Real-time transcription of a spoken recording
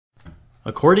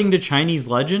According to Chinese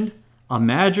legend, a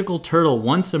magical turtle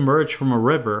once emerged from a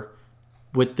river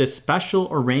with this special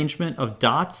arrangement of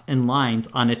dots and lines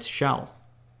on its shell.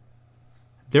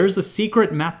 There's a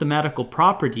secret mathematical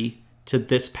property to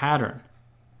this pattern.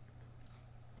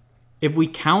 If we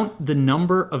count the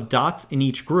number of dots in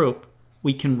each group,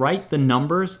 we can write the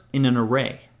numbers in an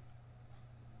array.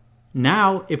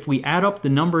 Now, if we add up the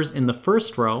numbers in the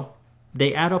first row,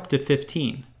 they add up to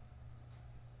 15.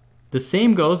 The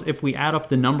same goes if we add up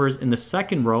the numbers in the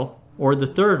second row or the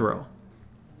third row.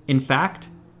 In fact,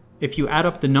 if you add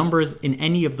up the numbers in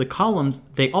any of the columns,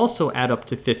 they also add up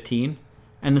to 15,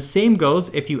 and the same goes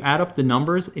if you add up the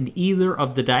numbers in either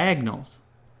of the diagonals.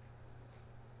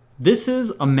 This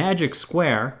is a magic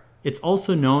square. It's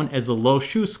also known as a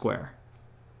Shu Square.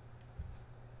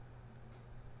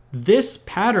 This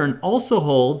pattern also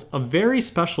holds a very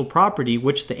special property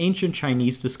which the ancient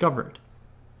Chinese discovered.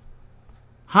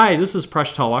 Hi, this is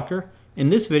Presh Talwalkar. In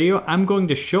this video, I'm going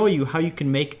to show you how you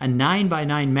can make a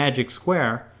 9x9 magic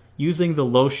square using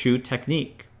the Shu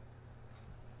technique.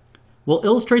 We'll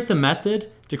illustrate the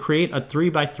method to create a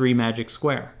 3x3 magic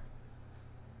square.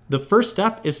 The first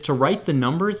step is to write the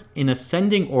numbers in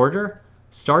ascending order,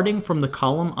 starting from the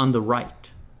column on the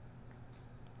right.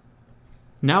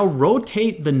 Now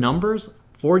rotate the numbers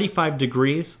 45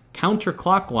 degrees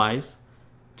counterclockwise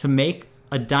to make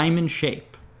a diamond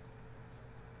shape.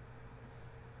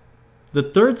 The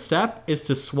third step is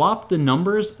to swap the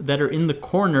numbers that are in the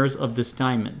corners of this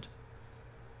diamond.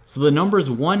 So the numbers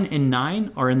 1 and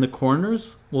 9 are in the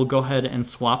corners. We'll go ahead and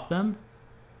swap them.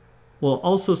 We'll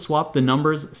also swap the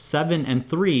numbers 7 and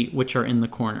 3, which are in the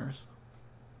corners.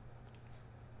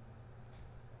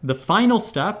 The final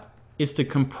step is to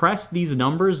compress these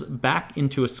numbers back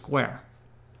into a square.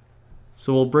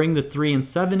 So we'll bring the 3 and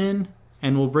 7 in,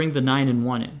 and we'll bring the 9 and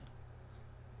 1 in.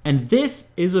 And this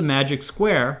is a magic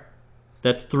square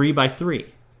that's 3x3.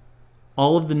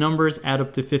 All of the numbers add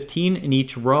up to 15 in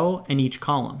each row and each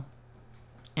column,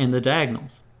 and the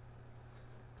diagonals.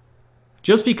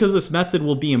 Just because this method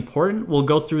will be important, we'll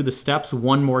go through the steps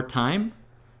one more time.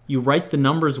 You write the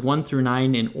numbers 1 through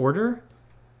 9 in order,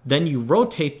 then you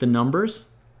rotate the numbers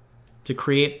to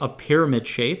create a pyramid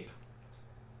shape.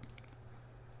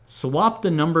 Swap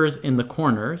the numbers in the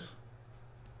corners,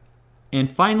 and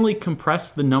finally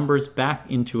compress the numbers back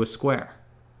into a square.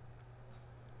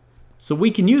 So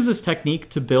we can use this technique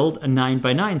to build a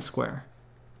 9x9 square.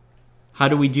 How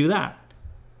do we do that?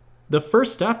 The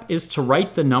first step is to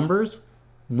write the numbers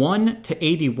 1 to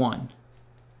 81.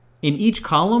 In each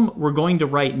column, we're going to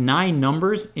write 9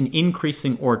 numbers in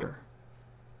increasing order.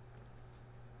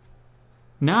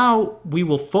 Now we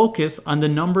will focus on the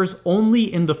numbers only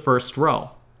in the first row.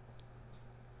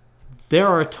 There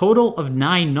are a total of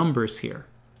 9 numbers here.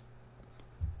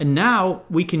 And now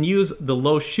we can use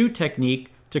the Shu technique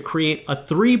to create a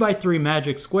 3x3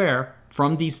 magic square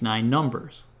from these 9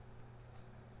 numbers.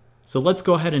 So let's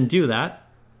go ahead and do that.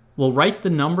 We'll write the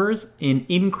numbers in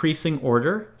increasing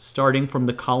order, starting from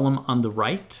the column on the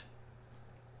right.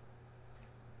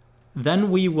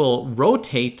 Then we will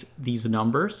rotate these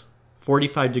numbers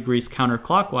 45 degrees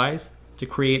counterclockwise to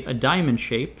create a diamond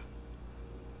shape.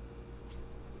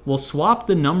 We'll swap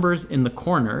the numbers in the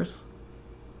corners.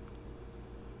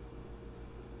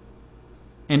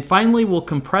 And finally, we'll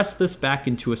compress this back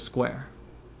into a square.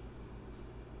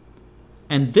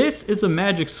 And this is a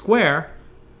magic square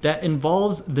that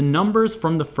involves the numbers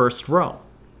from the first row.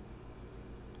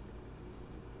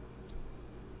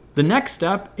 The next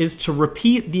step is to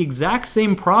repeat the exact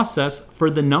same process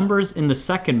for the numbers in the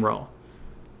second row.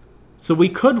 So we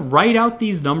could write out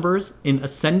these numbers in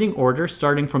ascending order,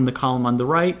 starting from the column on the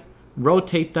right,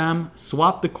 rotate them,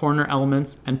 swap the corner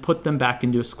elements, and put them back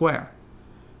into a square.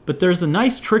 But there's a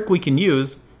nice trick we can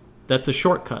use that's a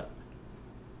shortcut.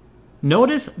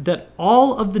 Notice that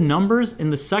all of the numbers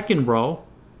in the second row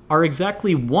are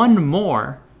exactly 1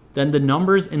 more than the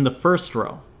numbers in the first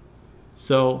row.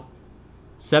 So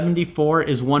 74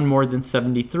 is 1 more than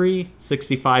 73,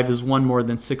 65 is 1 more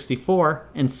than 64,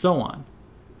 and so on.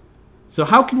 So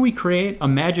how can we create a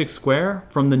magic square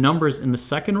from the numbers in the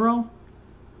second row?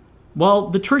 Well,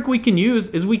 the trick we can use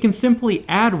is we can simply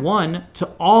add 1 to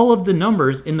all of the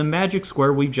numbers in the magic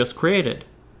square we've just created.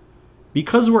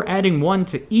 Because we're adding 1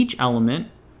 to each element,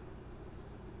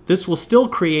 this will still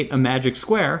create a magic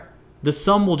square. The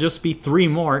sum will just be 3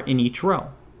 more in each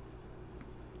row.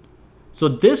 So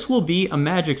this will be a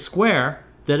magic square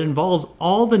that involves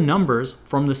all the numbers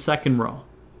from the second row.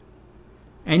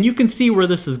 And you can see where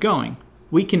this is going.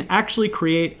 We can actually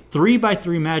create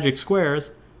 3x3 magic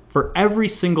squares for every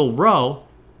single row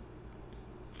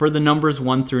for the numbers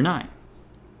 1 through 9.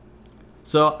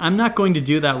 So I'm not going to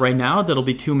do that right now. That'll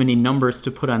be too many numbers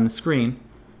to put on the screen.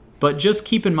 But just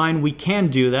keep in mind we can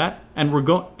do that, and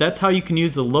that's how you can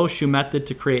use the Lo-Shu method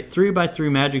to create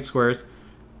 3x3 magic squares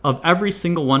of every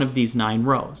single one of these 9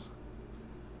 rows.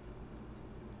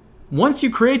 Once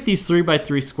you create these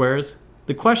 3x3 squares,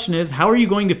 the question is, how are you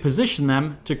going to position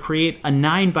them to create a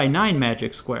 9x9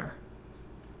 magic square?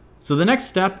 So the next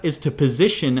step is to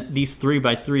position these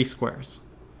 3x3 squares.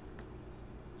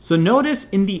 So notice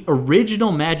in the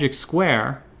original magic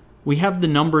square, we have the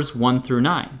numbers 1 through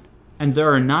 9. And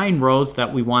there are 9 rows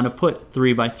that we want to put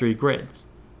 3x3 grids.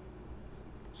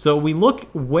 So we look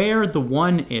where the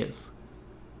 1 is.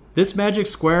 This magic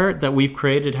square that we've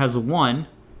created has a 1,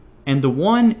 and the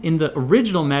 1 in the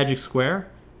original magic square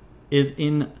is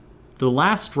in the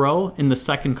last row in the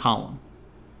second column.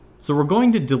 So we're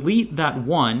going to delete that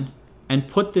 1 and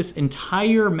put this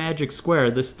entire magic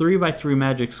square, this 3x3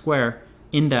 magic square,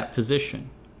 in that position.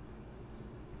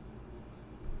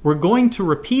 We're going to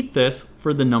repeat this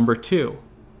for the number 2.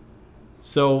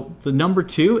 So the number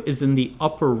 2 is in the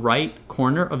upper right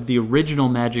corner of the original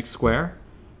magic square.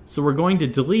 So we're going to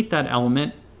delete that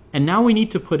element, and now we need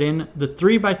to put in the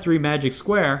 3x3 magic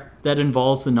square that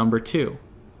involves the number 2.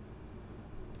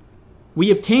 We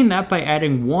obtain that by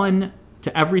adding 1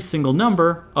 to every single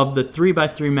number of the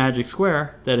 3x3 magic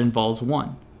square that involves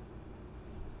 1.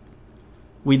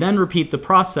 We then repeat the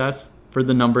process for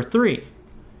the number 3.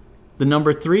 The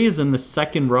number 3 is in the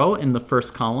second row in the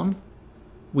first column.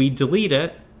 We delete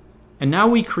it, and now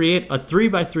we create a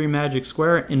 3x3 magic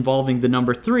square involving the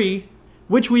number 3,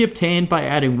 which we obtain by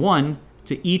adding 1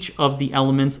 to each of the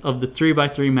elements of the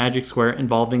 3x3 magic square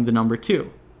involving the number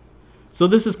 2. So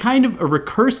this is kind of a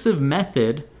recursive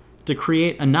method to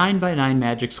create a 9x9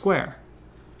 magic square.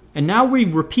 And now we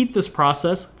repeat this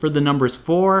process for the numbers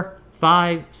 4,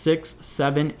 5, 6,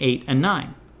 7, 8, and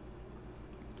 9.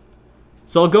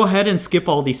 So I'll go ahead and skip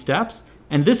all these steps,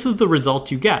 and this is the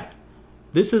result you get.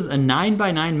 This is a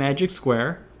 9x9 magic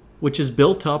square, which is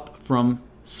built up from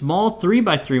small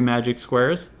 3x3 magic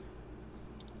squares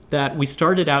that we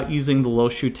started out using the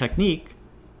Lo-Shu technique.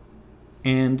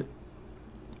 And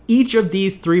each of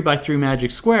these 3x3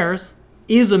 magic squares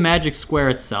is a magic square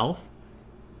itself,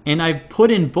 and I've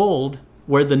put in bold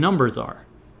where the numbers are.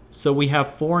 So we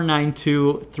have 4, 9,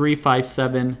 2, 3, 5,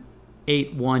 7,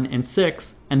 8, 1, and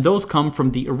 6, and those come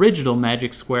from the original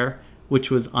magic square,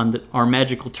 which was on our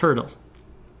magical turtle.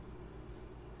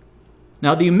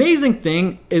 Now the amazing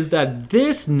thing is that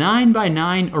this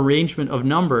 9x9 arrangement of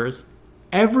numbers,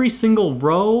 every single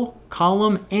row,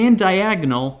 column, and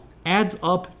diagonal adds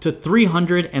up to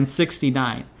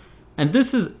 369. And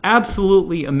this is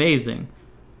absolutely amazing.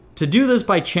 To do this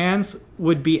by chance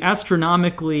would be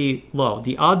astronomically low.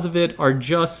 The odds of it are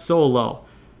just so low.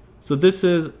 So this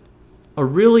is a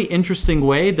really interesting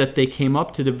way that they came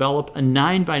up to develop a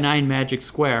 9x9 magic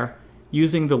square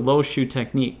using the Lo-Shu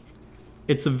technique.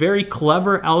 It's a very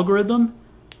clever algorithm,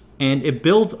 and it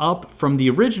builds up from the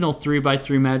original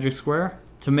 3x3 magic square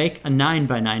to make a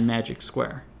 9x9 magic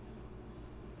square.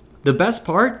 The best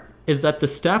part is that the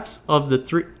steps of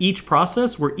each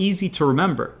process were easy to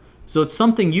remember, so it's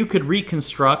something you could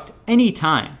reconstruct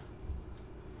anytime.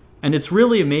 And it's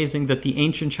really amazing that the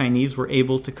ancient Chinese were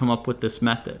able to come up with this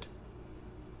method.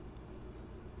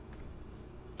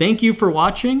 Thank you for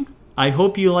watching. I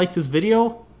hope you liked this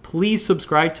video. Please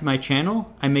subscribe to my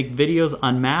channel. I make videos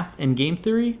on math and game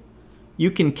theory. You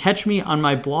can catch me on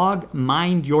my blog,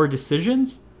 Mind Your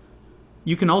Decisions.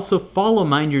 You can also follow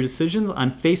Mind Your Decisions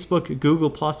on Facebook,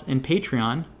 Google+, and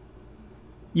Patreon.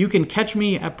 You can catch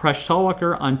me at Presh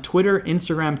Talwalkar on Twitter,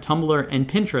 Instagram, Tumblr, and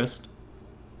Pinterest.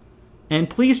 And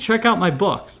please check out my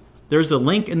books. There's a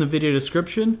link in the video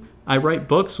description. I write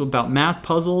books about math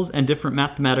puzzles and different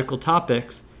mathematical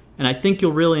topics, and I think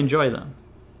you'll really enjoy them.